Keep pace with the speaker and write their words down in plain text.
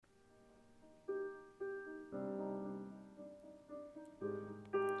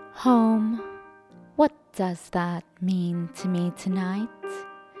Home, what does that mean to me tonight?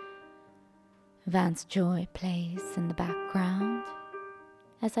 Vance Joy plays in the background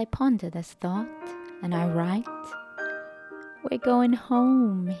as I ponder this thought and I write. We're going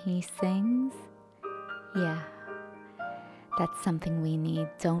home, he sings. Yeah, that's something we need,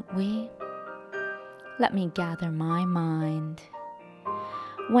 don't we? Let me gather my mind.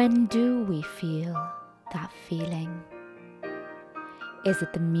 When do we feel that feeling? Is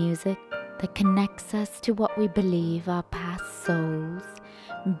it the music that connects us to what we believe are past souls?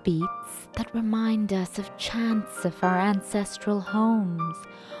 Beats that remind us of chants of our ancestral homes?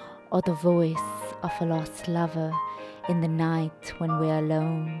 Or the voice of a lost lover in the night when we're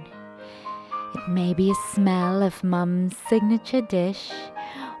alone? It may be a smell of Mum's signature dish,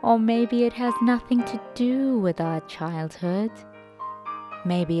 or maybe it has nothing to do with our childhood.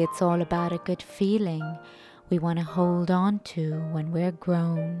 Maybe it's all about a good feeling we want to hold on to when we're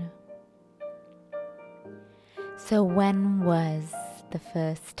grown. So when was the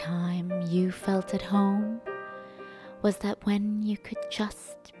first time you felt at home? Was that when you could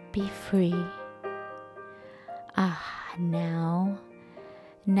just be free?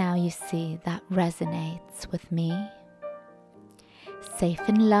 Now you see that resonates with me. Safe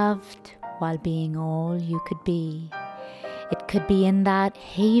and loved while being all you could be. It could be in that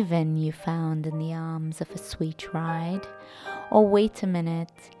haven you found in the arms of a sweet ride. Or wait a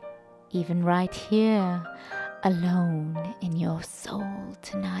minute, even right here, alone in your soul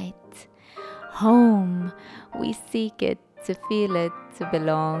tonight. Home, we seek it to feel it, to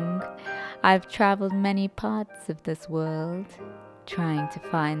belong. I've traveled many parts of this world, trying to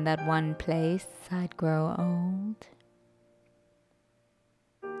find that one place I'd grow old.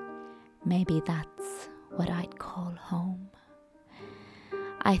 Maybe that's what I'd call home.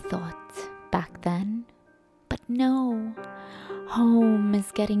 I thought back then, but no. Home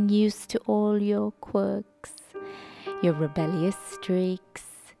is getting used to all your quirks, your rebellious streaks.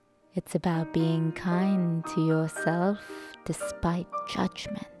 It's about being kind to yourself despite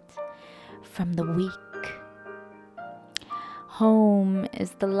judgment from the weak. Home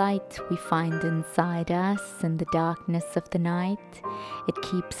is the light we find inside us in the darkness of the night. It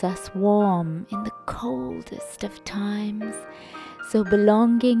keeps us warm in the coldest of times. So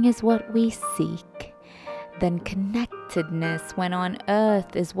belonging is what we seek. Then connectedness when on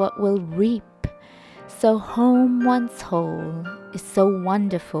earth is what we'll reap. So home once whole is so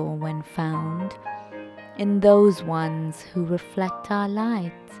wonderful when found in those ones who reflect our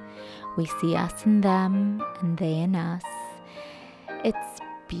light. We see us in them and they in us. It's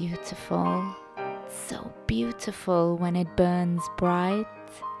beautiful, so beautiful when it burns bright.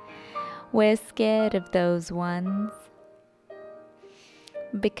 We're scared of those ones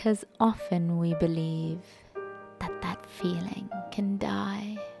because often we believe that feeling can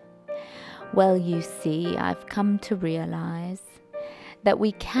die. Well, you see, I've come to realize that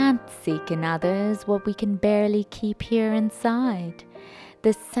we can't seek in others what we can barely keep here inside.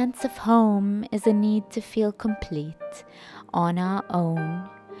 This sense of home is a need to feel complete on our own.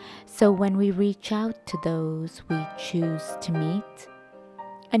 So when we reach out to those we choose to meet,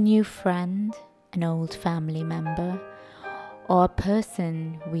 a new friend, an old family member, or a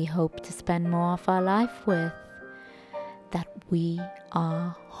person we hope to spend more of our life with, that we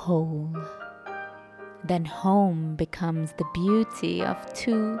are whole. Then home becomes the beauty of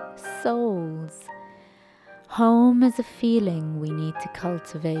two souls. Home is a feeling we need to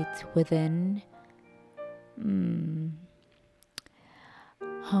cultivate within.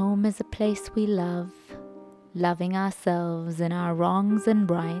 Home is a place we love, loving ourselves in our wrongs and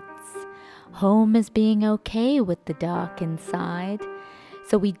rights. Home is being okay with the dark inside,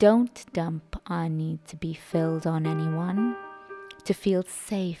 so we don't dump our need to be filled on anyone, to feel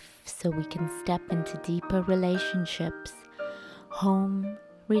safe so we can step into deeper relationships. Home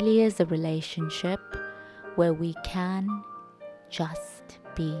really is a relationship where we can just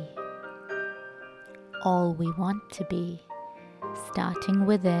be all we want to be, starting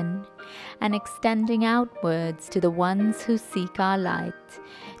within and extending outwards to the ones who seek our light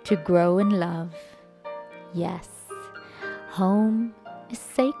to grow in love. Yes, home is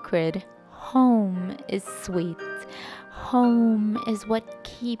sacred. Home is sweet. Home is what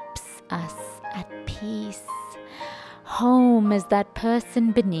keeps us at peace. Home is that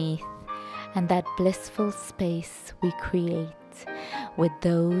person beneath and that blissful space we create with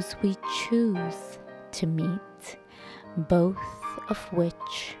those we choose to meet, both of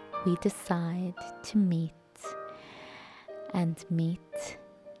which we decide to meet and meet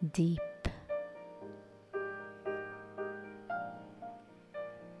deep